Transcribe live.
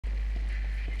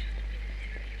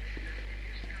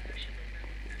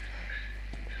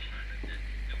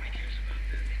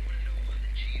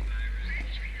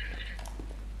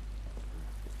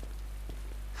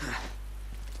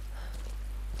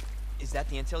Is that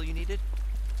the intel you needed?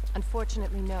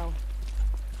 Unfortunately, no.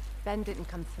 Ben didn't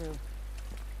come through.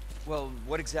 Well,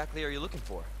 what exactly are you looking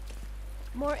for?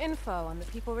 More info on the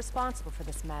people responsible for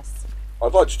this mess.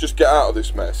 I'd like to just get out of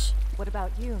this mess. What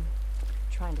about you?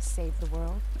 Trying to save the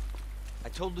world? I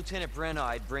told Lieutenant Brenna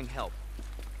I'd bring help.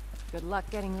 Good luck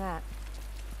getting that.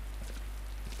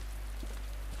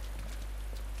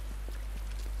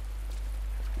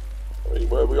 I mean,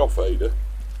 where are we off, Ada?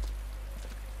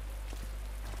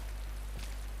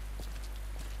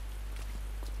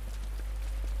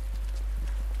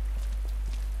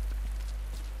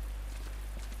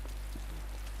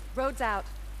 Road's out.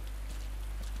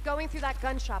 Going through that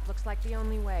gun shop looks like the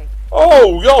only way.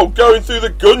 Oh, yo, going through the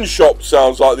gun shop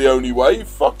sounds like the only way.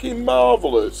 Fucking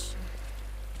marvellous.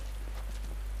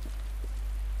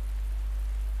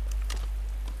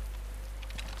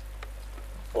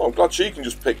 Well, I'm glad she can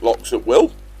just pick locks at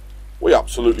will. We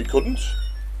absolutely couldn't.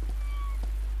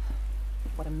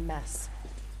 What a mess.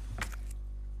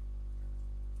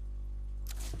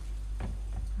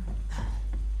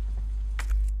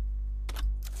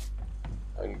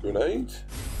 Hand grenade.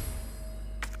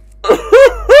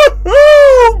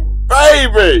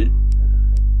 Baby!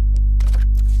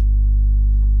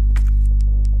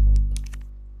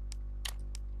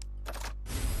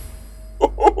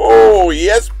 Oh,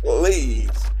 yes, please.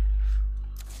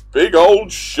 Big old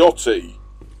shotty.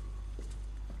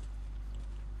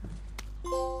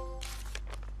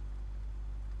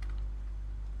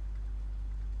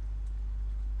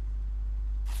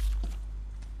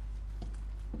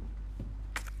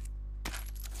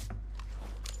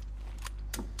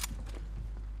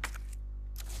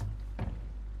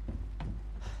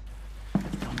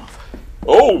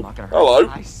 Oh, hello.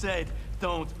 I said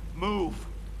don't move.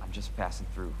 I'm just passing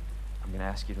through. I'm gonna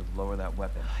ask you to lower that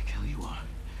weapon. I tell you what,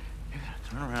 you're gonna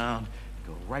turn around and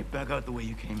go right back out the way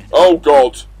you came in. Oh,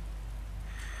 God.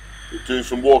 You're doing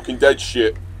some Walking Dead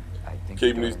shit. I think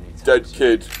Keeping his dead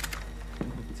kid.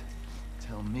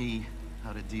 Tell me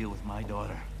how to deal with my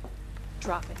daughter.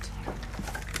 Drop it.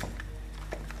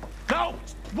 No!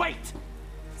 Wait!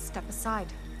 Step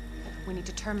aside. We need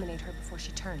to terminate her before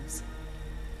she turns.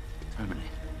 Terminate.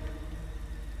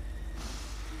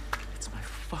 It's my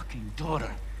fucking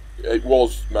daughter. It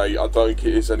was, mate. I don't think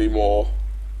it is anymore.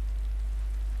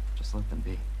 Just let them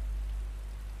be.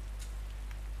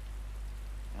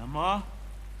 Emma?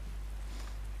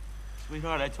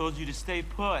 Sweetheart, I told you to stay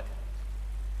put.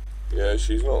 Yeah,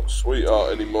 she's not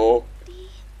sweetheart anymore.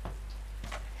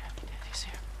 Daddy's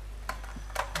here.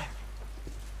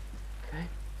 Okay?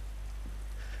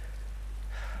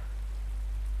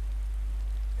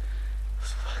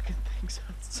 Those fucking things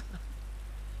outside.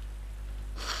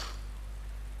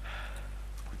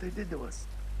 What they did to us.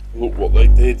 Look what they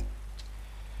did.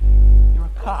 You're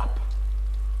a cop.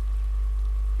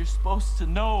 You're supposed to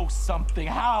know something.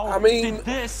 How did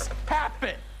this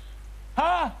happen?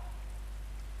 Huh?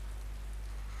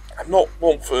 I'm not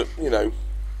one for, you know,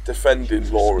 defending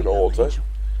law and order.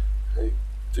 They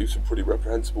do some pretty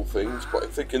reprehensible things, but I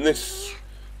think in this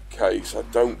case, I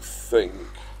don't think...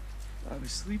 I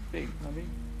was sleeping, honey.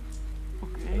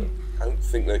 Okay? I don't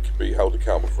think they could be held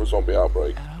accountable for a zombie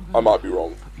outbreak. I might be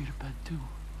wrong. Put you to bed too,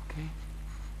 okay?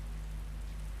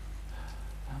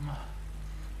 Emma.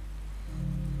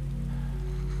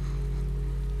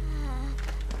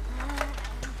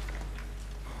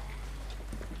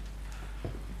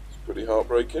 It's pretty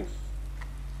heartbreaking.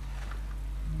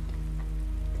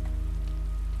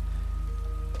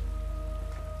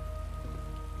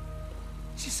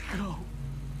 Just go.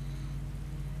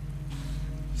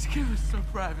 Just give us some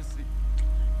privacy.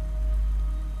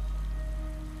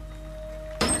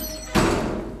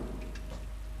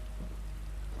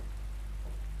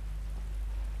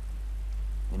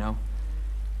 You know,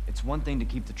 it's one thing to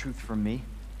keep the truth from me,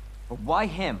 but why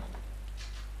him?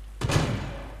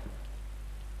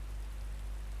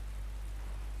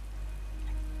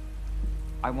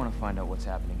 I want to find out what's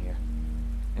happening here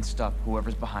and stop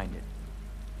whoever's behind it.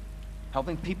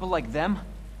 Helping people like them?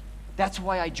 That's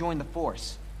why I joined the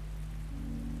force.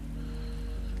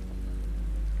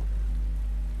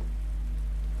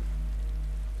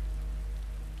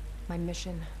 My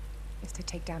mission is to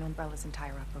take down Umbrella's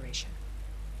entire operation.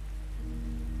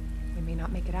 We may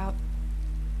not make it out.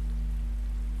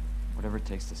 Whatever it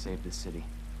takes to save this city.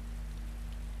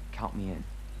 Count me in.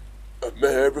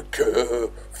 America,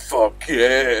 fuck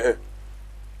yeah.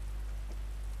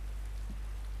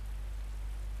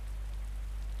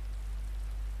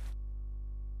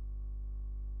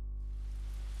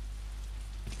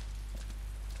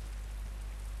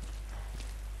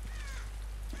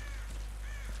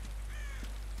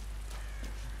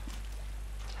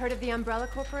 Heard of the Umbrella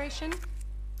Corporation?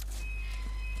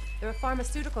 They're a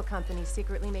pharmaceutical company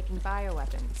secretly making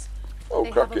bioweapons. Oh, They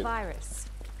have a cracking. virus.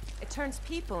 It turns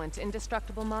people into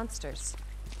indestructible monsters.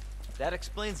 That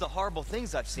explains the horrible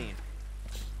things I've seen.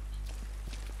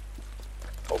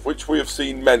 Of which we have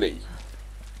seen many.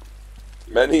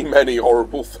 Many, many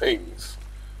horrible things.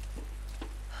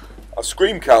 Our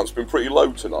scream count's been pretty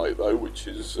low tonight, though, which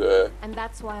is, And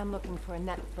that's why I'm looking for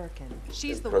Annette Birkin.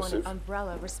 She's Impressive. the one at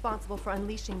Umbrella responsible for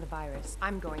unleashing the virus.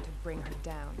 I'm going to bring her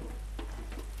down.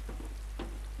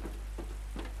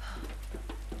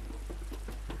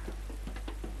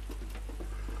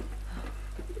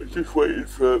 just waiting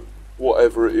for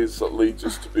whatever it is that leads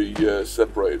us to be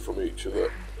separated from each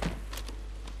other.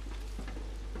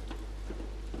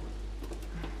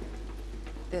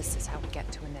 This is how we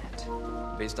get to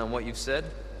Annette. Based on what you've said,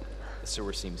 the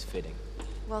sewer seems fitting.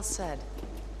 Well said.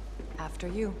 After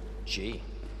you. Gee,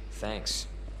 thanks.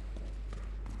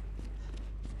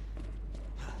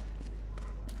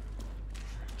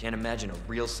 Can't imagine a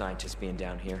real scientist being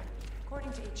down here.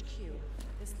 According to HQ,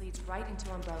 this leads right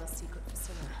into Umbrella's secret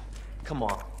facility. Come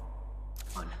on.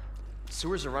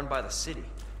 Sewers are run by the city.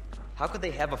 How could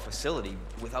they have a facility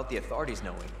without the authorities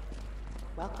knowing?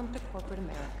 Welcome to corporate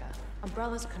America.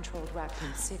 Umbrella's controlled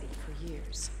Raccoon City for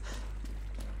years.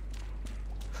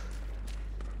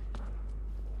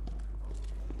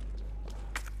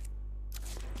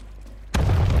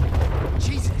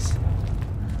 Jesus!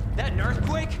 That an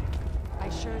earthquake? I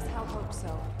sure as hell hope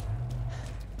so.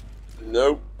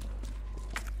 Nope.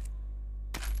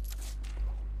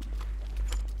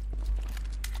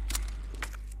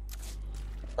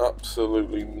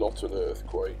 Absolutely not an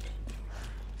earthquake.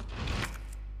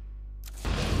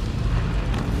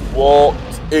 What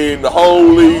in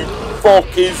holy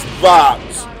fuck is that?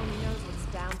 God only knows what's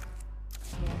down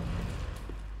here.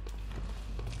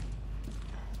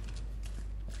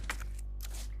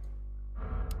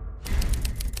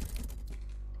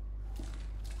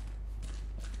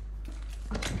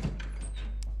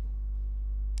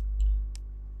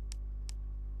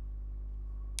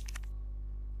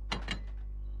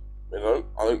 You know,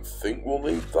 I don't think we'll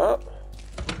need that.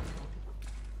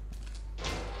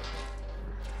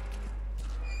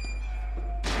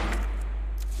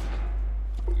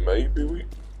 Maybe we...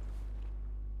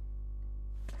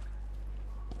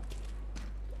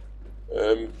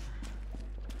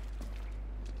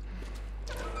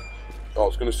 I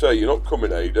was going to say, you're not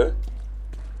coming, Ada.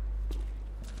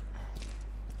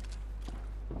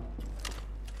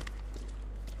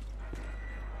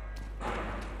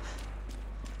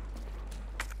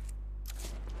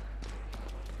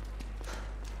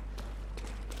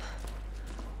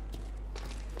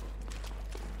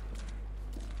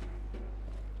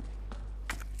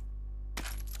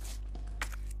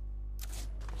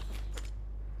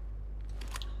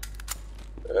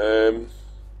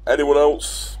 Anyone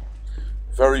else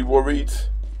very worried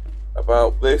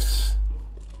about this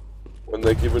when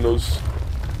they're giving us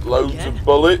loads of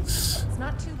bullets, It's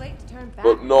not too late to turn back.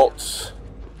 but not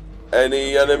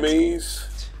any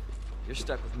enemies? You're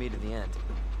stuck with me to the end.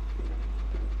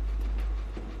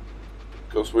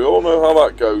 Because we all know how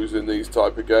that goes in these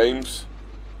type of games.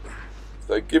 If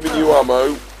they're giving you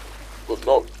ammo, but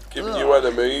not giving you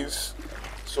enemies,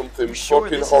 something You sure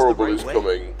fucking this is the horrible right is way?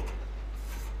 coming.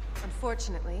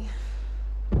 Unfortunately.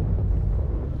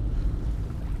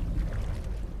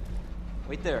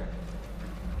 Wait there.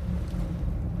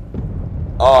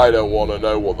 I don't want to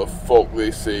know what the fuck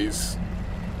this is.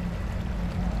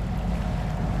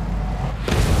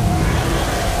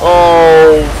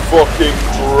 Oh, fucking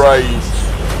great.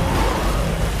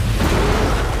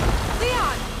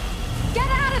 Leon!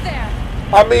 Get out of there!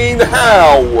 I mean,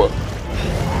 how?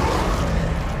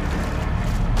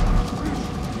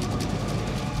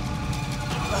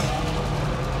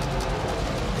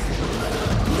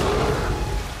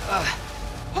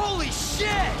 Holy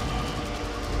shit!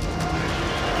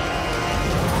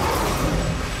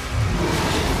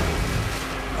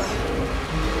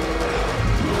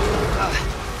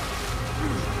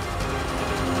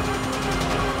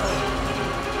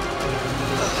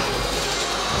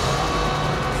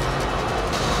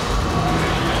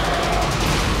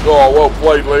 Oh, well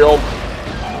played, Leon.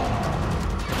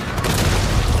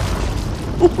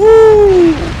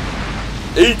 Woohoo!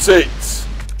 Eat it!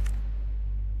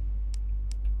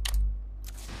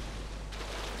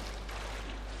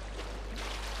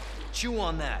 Chew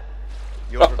on that.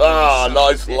 You overbearing Ah, son of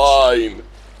a nice bitch. line.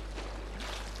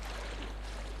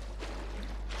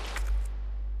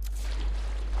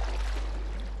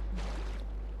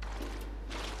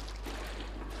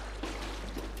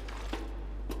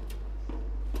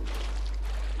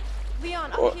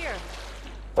 Leon, What? up here.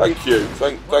 Thank you.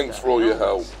 Thanks for all your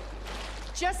help.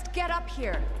 Just get up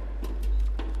here.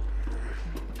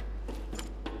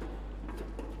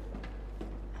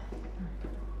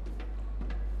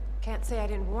 Can't say I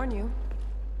didn't warn you.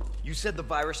 You said the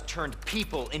virus turned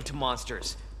people into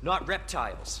monsters, not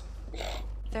reptiles.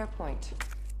 Fair point.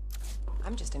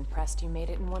 I'm just impressed you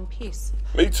made it in one piece.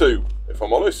 Me too, if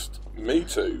I'm honest. Me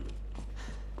too.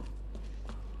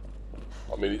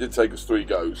 I mean, he did take us 3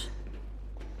 goes.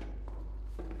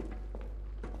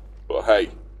 But hey,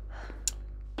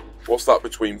 what's that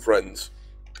between friends?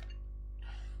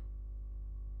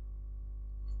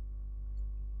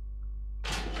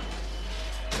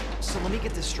 So let me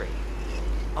get this straight.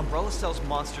 Umbrella sells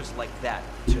monsters like that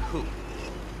to who?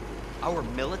 Our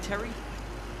military?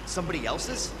 Somebody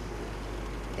else's?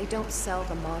 They don't sell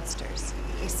the monsters.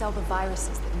 They sell the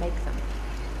viruses that make them.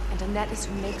 And Annette is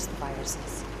who makes the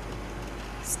viruses.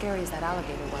 Scary as that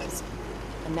alligator was,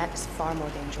 Annette is far more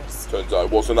dangerous. Turns out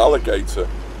it was an alligator.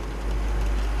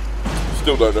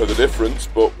 Still don't know the difference,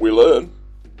 but we learn.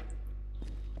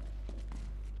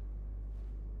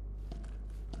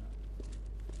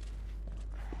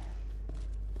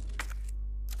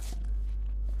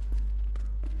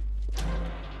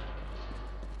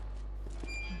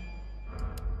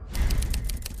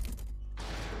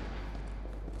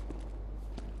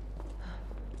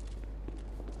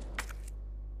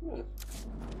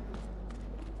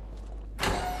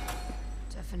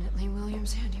 Definitely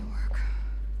William's handiwork.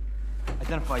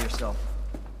 Identify yourself.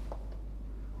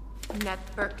 Annette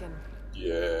Birkin.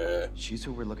 Yeah. She's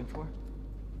who we're looking for?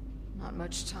 Not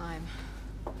much time.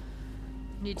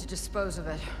 Need to dispose of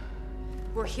it.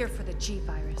 We're here for the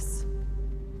G-virus.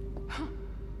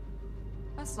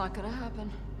 That's not gonna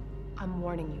happen. I'm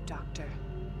warning you, Doctor.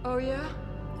 Oh yeah?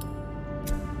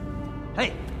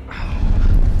 Hey!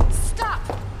 Stop!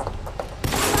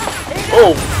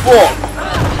 Oh, fuck!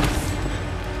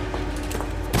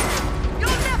 You'll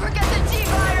never get the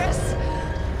G-virus!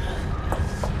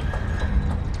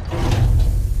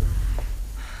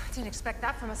 Didn't expect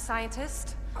that from a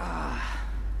scientist.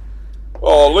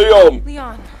 Oh, Leon!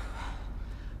 Leon.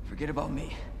 Forget about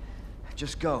me.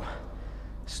 Just go.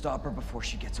 Stop her before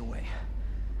she gets away.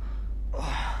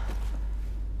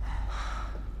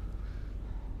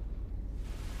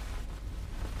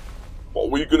 What,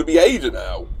 were you going to be Ada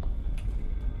now?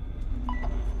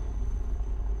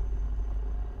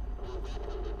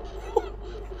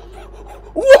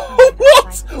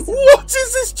 What? What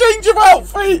is this change of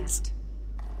outfit?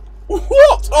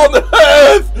 What on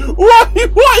earth?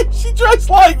 Why is she dressed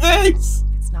like this?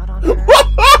 It's not on her.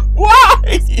 Why?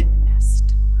 It's in the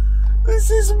nest. This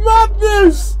is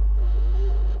madness.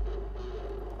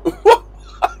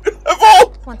 Of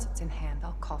all... Once it's in hand,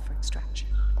 I'll call for extraction.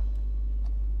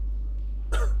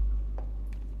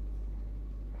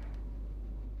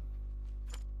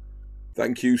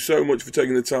 Thank you so much for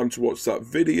taking the time to watch that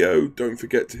video. Don't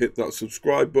forget to hit that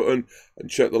subscribe button and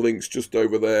check the links just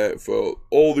over there for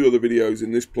all the other videos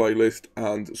in this playlist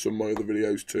and some of my other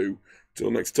videos too.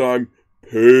 Till next time,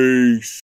 peace.